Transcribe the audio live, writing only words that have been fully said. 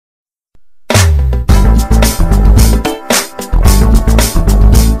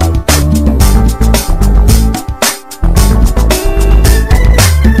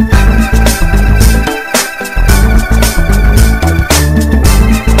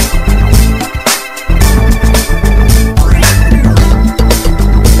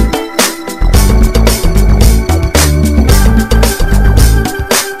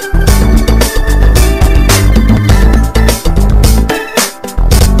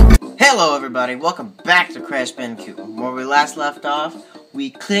Hello everybody, welcome back to Crash Bandicoot. Where we last left off, we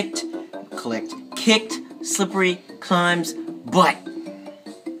kicked Slippery Climb's butt.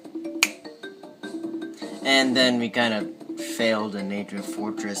 And then we kind of failed in Nature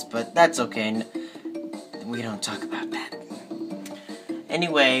Fortress, but that's okay. We don't talk about that.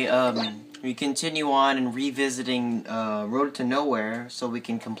 Anyway, we continue on and revisiting Road to Nowhere so we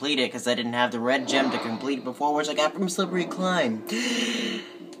can complete it, because I didn't have the red gem to complete it before, which I got from Slippery Climb.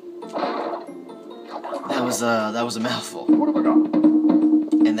 That was a mouthful. What have I got?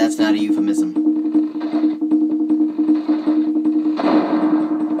 And that's not a euphemism.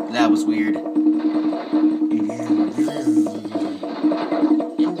 That was weird.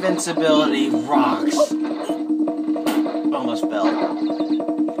 Invincibility rocks. Almost fell.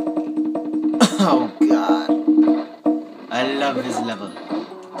 Oh god. I love this level.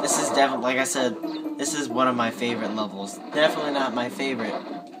 This is definitely, like I said, this is one of my favorite levels. Definitely not my favorite.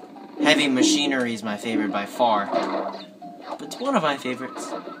 Heavy Machinery is my favorite by far. But it's one of my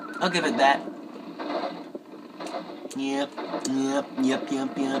favorites. I'll give it that. Yep.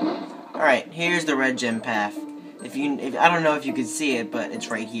 Alright, here's the red gem path. If I don't know if you can see it, but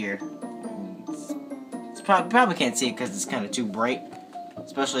it's right here. It's probably can't see it because it's kind of too bright.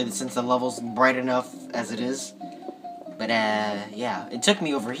 Especially since the level's bright enough as it is. But, yeah. It took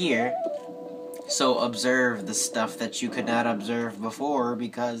me over here. So observe the stuff that you could not observe before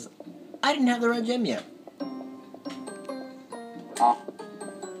because I didn't have the red gem yet. Bop,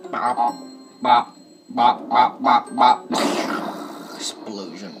 bop, bop, bop, bop, bop.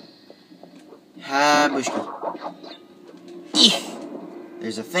 Explosion. Habushki. Eek.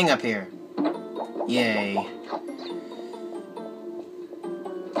 There's a thing up here. Yay.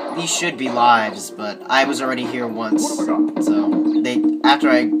 These should be lives, but I was already here once. So after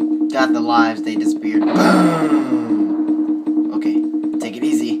I got the lives, they disappeared. Boom! Okay, take it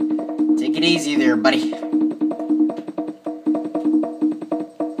easy. Take it easy there, buddy.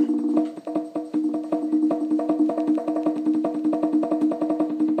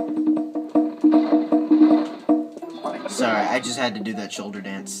 Sorry, I just had to do that shoulder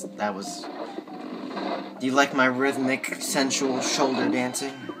dance. That was... Do you like my rhythmic, sensual shoulder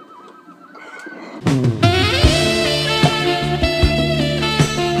dancing?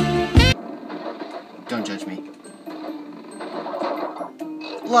 Don't judge me.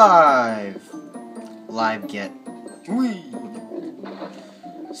 Live get. Whee!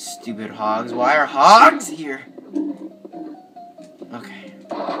 Stupid hogs. Why are hogs here? Okay.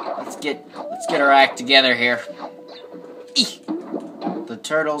 Let's get our act together here. Eek! The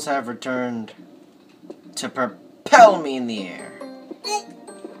turtles have returned to propel me in the air.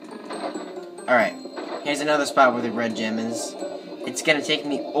 Alright. Here's another spot where the red gem is. It's gonna take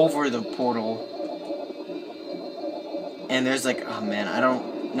me over the portal. And there's like, oh man, I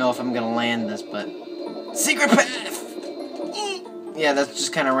don't know if I'm gonna land this, but... Secret path! Yeah, that's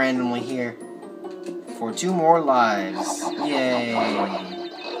just kind of randomly here. For 2 more lives. Yay.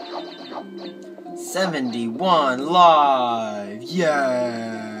 71 lives. Yay.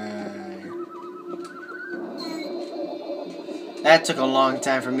 That took a long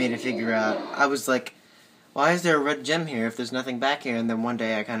time for me to figure out. I was like, why is there a red gem here if there's nothing back here? And then one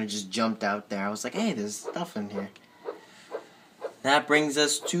day I kind of just jumped out there. I was like, hey, there's stuff in here. That brings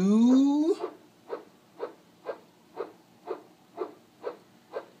us to...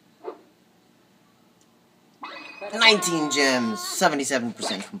 19 gems,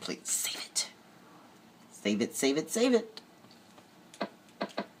 77% complete. Save it. Save it, save it, save it.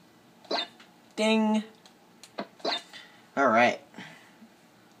 Ding. Alright.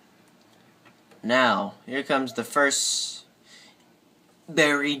 Now, here comes the first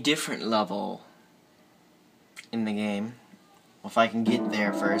very different level in the game. If I can get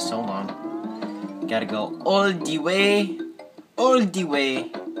there first, hold on. Gotta go all the way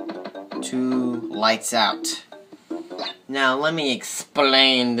to Lights Out. Now, let me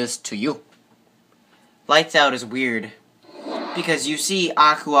explain this to you. Lights Out is weird. Because you see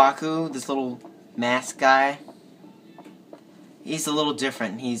Aku Aku, this little mask guy. He's a little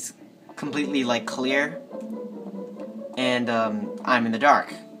different. He's completely, like, clear. And, I'm in the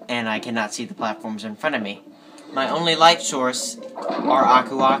dark. And I cannot see the platforms in front of me. My only light source are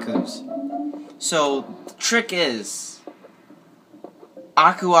Aku Aku's. So, the trick is...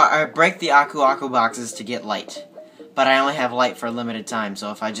 I break the Aku Aku boxes to get light. But I only have light for a limited time, so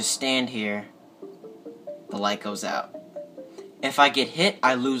if I just stand here, the light goes out. If I get hit,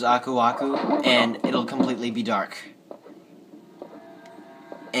 I lose Aku Aku, and it'll completely be dark.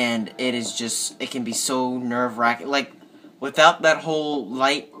 And it is just, it can be so nerve-wracking. Like, without that whole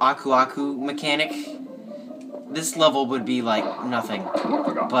light Aku Aku mechanic, this level would be like nothing.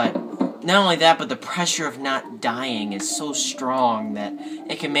 But Not only that, but the pressure of not dying is so strong that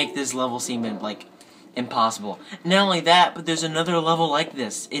it can make this level seem like impossible. Not only that, but there's another level like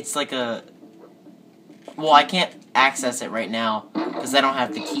this. It's like a... Well, I can't access it right now because I don't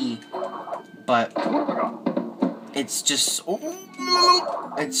have the key. But it's just...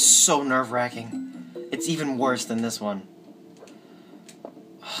 It's so nerve-wracking. It's even worse than this one.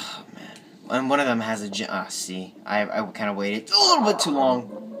 Oh, man. And one of them has a gem... Ah, see. I kind of waited a little bit too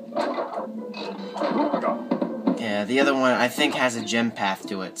long. Yeah, the other one, I think, has a gem path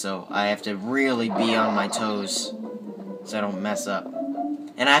to it, so I have to really be on my toes so I don't mess up.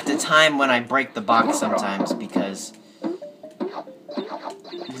 And I have to time when I break the box sometimes, because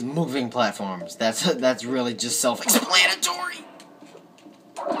moving platforms, that's really just self-explanatory.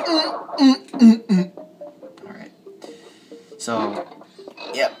 Alright. So,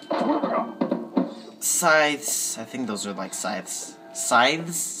 yep. Scythes, I think those are like scythes.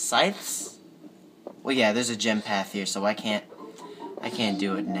 Scythes? Well, yeah, there's a gem path here, so I can't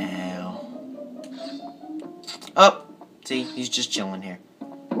do it now. Oh, see, he's just chilling here.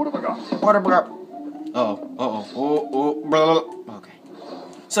 What have I got? What have I got? Okay.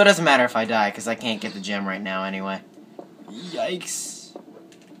 So it doesn't matter if I die, because I can't get the gem right now anyway. Yikes.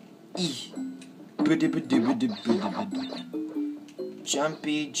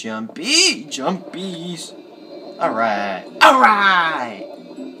 Jumpy, jumpy, jumpies. Alright. Alright!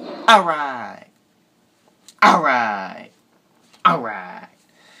 Alright! Alright! Alright!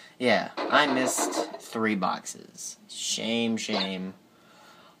 Yeah, I missed 3 boxes. Shame, shame.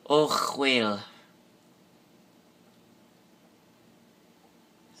 Oh, well.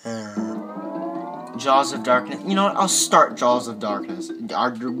 Jaws of Darkness. You know what? I'll start Jaws of Darkness.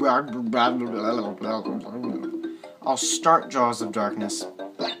 I'll start Jaws of Darkness.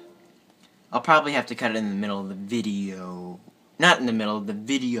 I'll probably have to cut it in the middle of the video. Not in the middle of the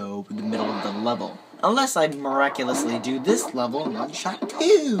video, but the middle of the level. Unless I miraculously do this level in one shot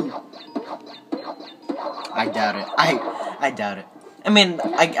too. I doubt it. I doubt it. I mean,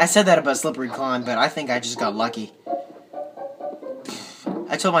 I said that about Slippery Climb, but I think I just got lucky.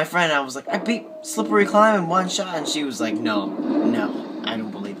 I told my friend, I was like, I beat Slippery Climb in one shot, and she was like, no, I don't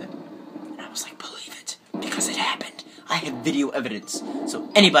believe it. And I was like, believe it, because it happened. I have video evidence, so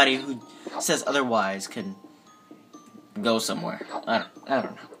anybody who says otherwise can go somewhere. I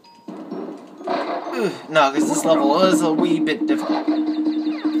don't know. No, because this level is a wee bit difficult.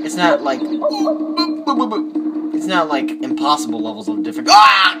 It's not like impossible levels of difficulty.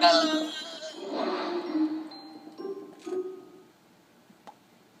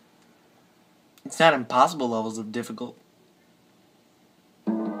 It's not impossible levels of difficult.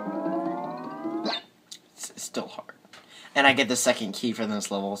 It's still hard. And I get the second key for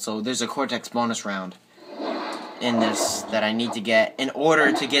this level, so there's a Cortex bonus round in this that I need to get in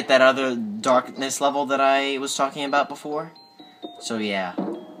order to get that other darkness level that I was talking about before. So yeah,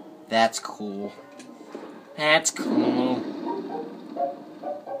 that's cool. That's cool.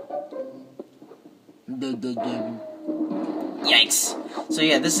 Yikes. So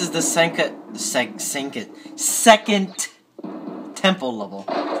yeah, this is the second temple level.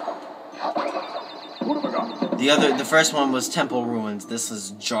 The first one was Temple Ruins. This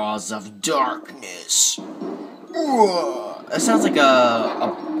is Jaws of Darkness. It sounds like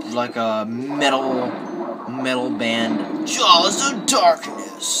a metal band. Jaws of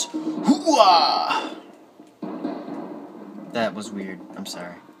Darkness. Hooah! That was weird. I'm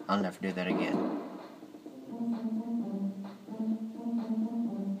sorry. I'll never do that again.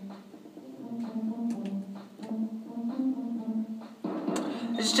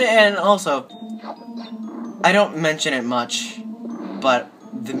 And also, I don't mention it much, but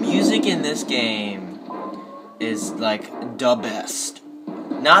the music in this game is like the best.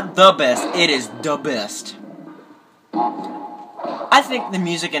 Not the best, it is the best. I think the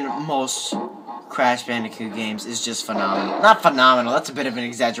music in most Crash Bandicoot games is just phenomenal. Not phenomenal, that's a bit of an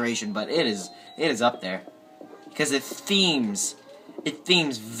exaggeration, but it is up there. Because it themes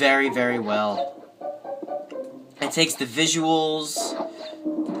very, very well. It takes the visuals,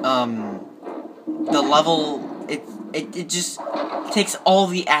 the level, it just takes all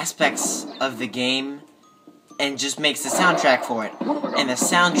the aspects of the game and just makes the soundtrack for it. And the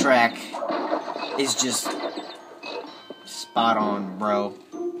soundtrack is just spot on, bro.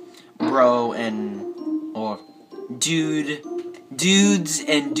 Bro and, or dudes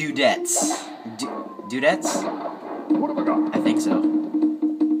and dudettes. Dudettes? I think so.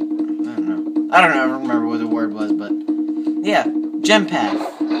 I don't remember what the word was, but yeah, gem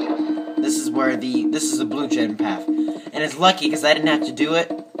path. This is a blue gem path. And it's lucky because I didn't have to do it.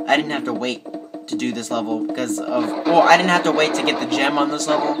 I didn't have to wait to do this level because of, well, I didn't have to wait to get the gem on this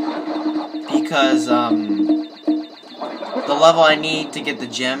level because, the level I need to get the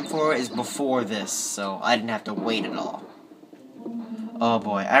gem for is before this, so I didn't have to wait at all. Oh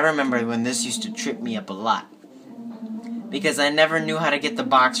boy, I remember when this used to trip me up a lot. Because I never knew how to get the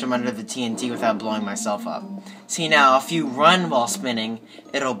box from under the TNT without blowing myself up. See now, if you run while spinning,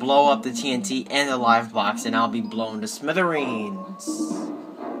 it'll blow up the TNT and the live box, and I'll be blown to smithereens.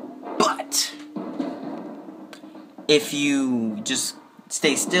 But if you just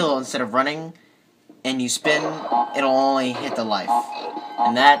stay still instead of running, and you spin, it'll only hit the life.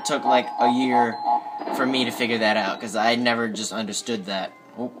 And that took like a year for me to figure that out, because I never just understood that.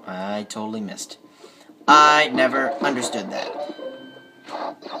 Oh, I totally missed. I never understood that.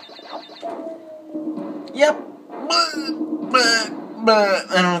 Yep.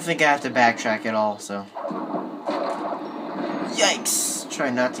 I don't think I have to backtrack at all, so. Yikes. Try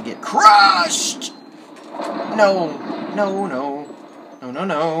not to get crushed! No. No, no. No, no,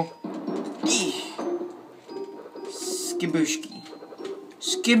 no. Skibooshki.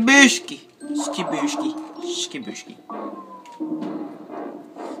 Skibooshki. Skibooshki. Skibooshki.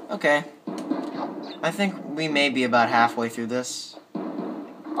 Okay. I think we may be about halfway through this.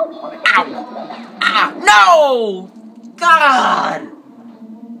 Ow! Ah! No! God!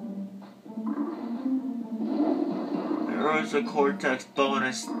 There was a Cortex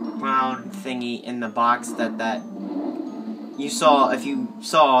bonus round thingy in the box that you saw. If you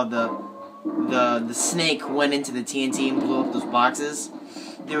saw the snake went into the TNT and blew up those boxes,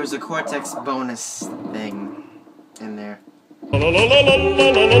 there was a Cortex bonus thing in there. And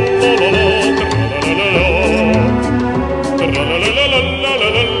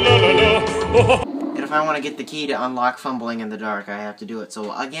if I want to get the key to unlock fumbling in the dark, I have to do it.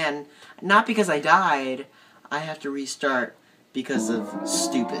 So again, not because I died, I have to restart because of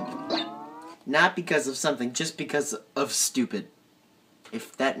stupid. Not because of something, just because of stupid.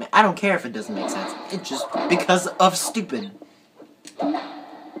 If that I don't care if it doesn't make sense. It's just because of stupid.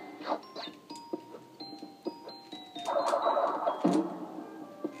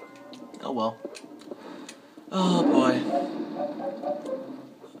 Oh well. Oh boy.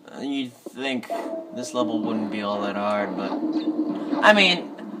 You'd think this level wouldn't be all that hard, but I mean,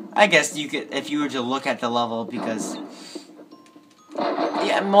 I guess you could if you were to look at the level, because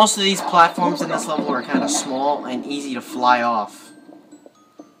yeah, most of these platforms in this level are kind of small and easy to fly off.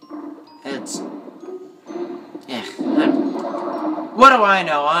 It's what do I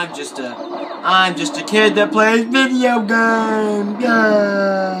know? I'm just a kid that plays video games.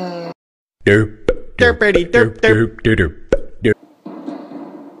 Yeah. Derp. Derpity derp derp. Derp.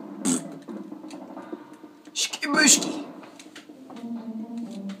 Shkibushki.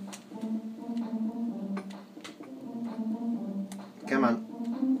 Come on.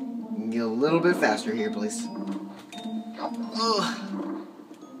 Get a little bit faster here, please. Ugh.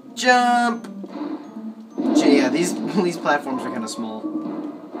 Jump. Yeah, these platforms are kind of small,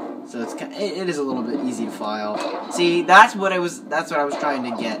 so it is a little bit easy to fly off. See, that's what I was trying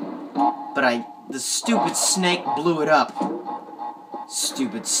to get, but the stupid snake blew it up.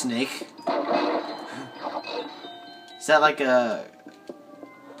 Stupid snake. Is that like a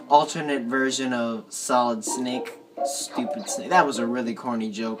alternate version of Solid Snake? Stupid Snake. That was a really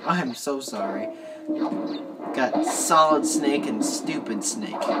corny joke. I'm so sorry. Got Solid Snake and Stupid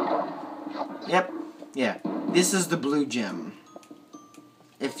Snake. Yep. Yeah. This is the blue gem.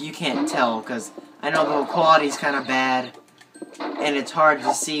 If you can't tell, because I know the quality's kind of bad, and it's hard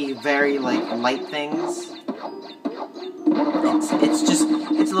to see very, like, light things.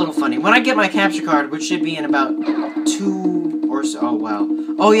 It's a little funny. When I get my capture card, which should be in about 2 or so... Oh, wow.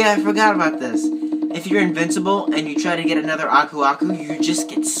 Oh, yeah, I forgot about this. If you're invincible and you try to get another Aku Aku, you just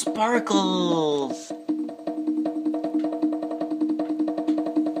get sparkles.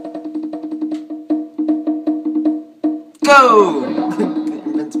 Go!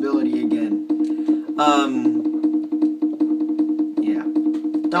 Invincibility again. Yeah.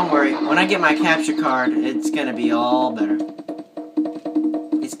 Don't worry. When I get my capture card, it's gonna be all better.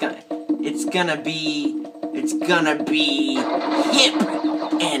 It's gonna be hip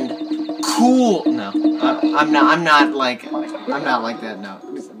and cool. No, I'm not like that. No,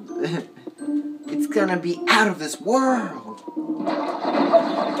 it's gonna be out of this world.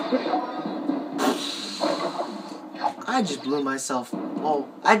 I just blew myself. Oh,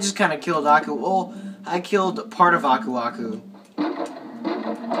 I just kind of killed Aku. Oh, I killed part of Aku Aku.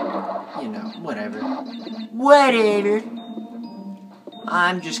 You know, whatever. Whatever.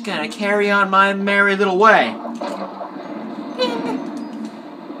 I'm just gonna carry on my merry little way. Oh,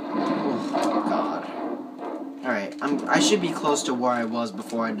 God. Alright, I should be close to where I was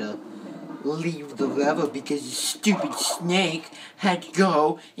before I leave the level because the stupid snake had to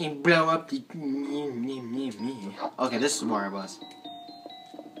go and blow up the... Okay, this is where I was.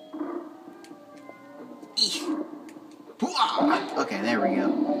 Okay, there we go.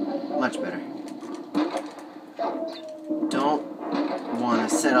 Much better. Don't want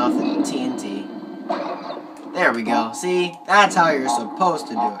to set off the TNT. There we go. See? That's how you're supposed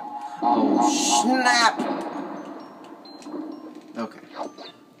to do it. Oh, snap! Okay.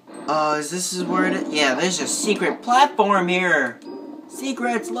 Is this where it is? Yeah, there's a secret platform here.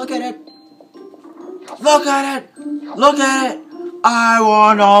 Secrets, look at it. Look at it! Look at it! I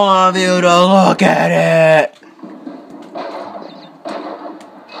want all of you to look at it!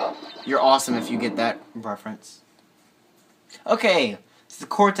 You're awesome if you get that reference. Okay, it's the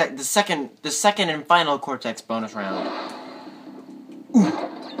Cortex, the second and final Cortex bonus round. Ooh,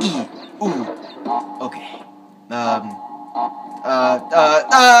 ooh. Okay.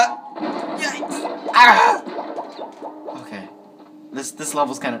 Yikes. Ah! Okay. This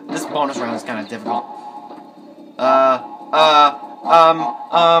level's this bonus round is kind of difficult.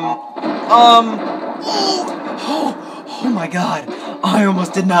 Oh my god. I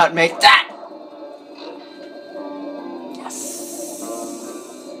almost did not make that! Yes.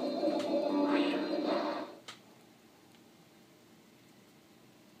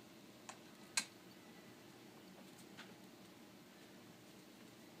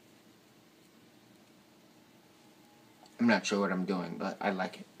 I'm not sure what I'm doing, but I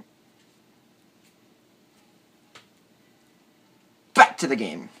like it. Back to the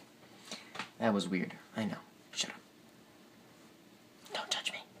game. That was weird. I know. Shut up. Don't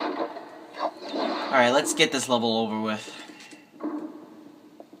touch me. Alright, let's get this level over with.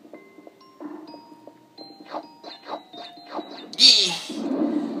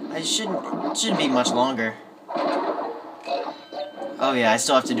 It shouldn't be much longer. Oh yeah, I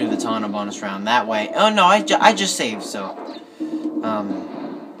still have to do the Tana bonus round that way. Oh no, I just saved, so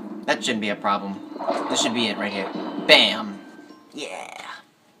that shouldn't be a problem. This should be it right here. Bam. Yeah.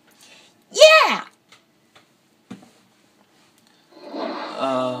 Yeah.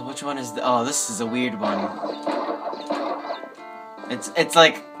 Which one is the... Oh, this is a weird one. It's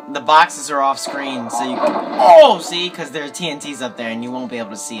like the boxes are off screen, so you... Oh, see? Because there are TNTs up there and you won't be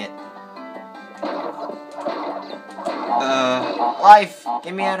able to see it. Life!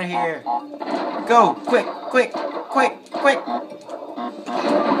 Get me out of here! Go! Quick! Quick! Quick! Quick!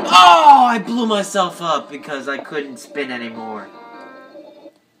 Oh! I blew myself up because I couldn't spin anymore.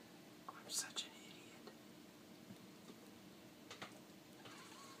 I'm such an idiot.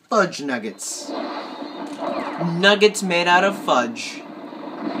 Fudge nuggets. Nuggets made out of fudge.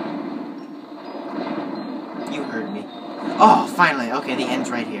 You heard me. Oh, finally. Okay, the end's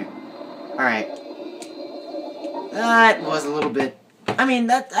right here. Alright. That was a little bit... I mean,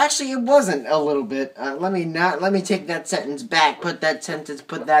 that actually it wasn't a little bit. Let me take that sentence back. Put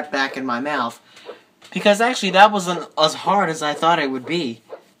that back in my mouth. Because actually that wasn't as hard as I thought it would be.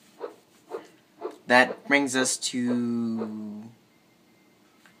 That brings us to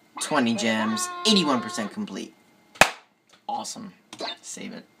 20 gems, 81% complete. Awesome.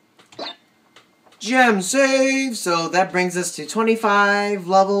 Save it. Gem save! So that brings us to 25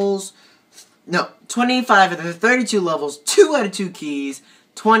 levels. No, 25 out of the 32 levels, 2 out of 2 keys,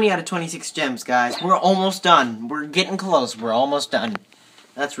 20 out of 26 gems, guys. We're almost done. We're getting close. We're almost done.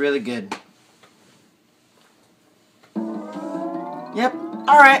 That's really good. Yep.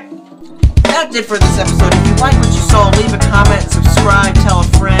 Alright. That's it for this episode. If you like what you saw, leave a comment, subscribe, tell a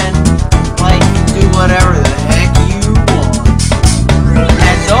friend, like, do whatever.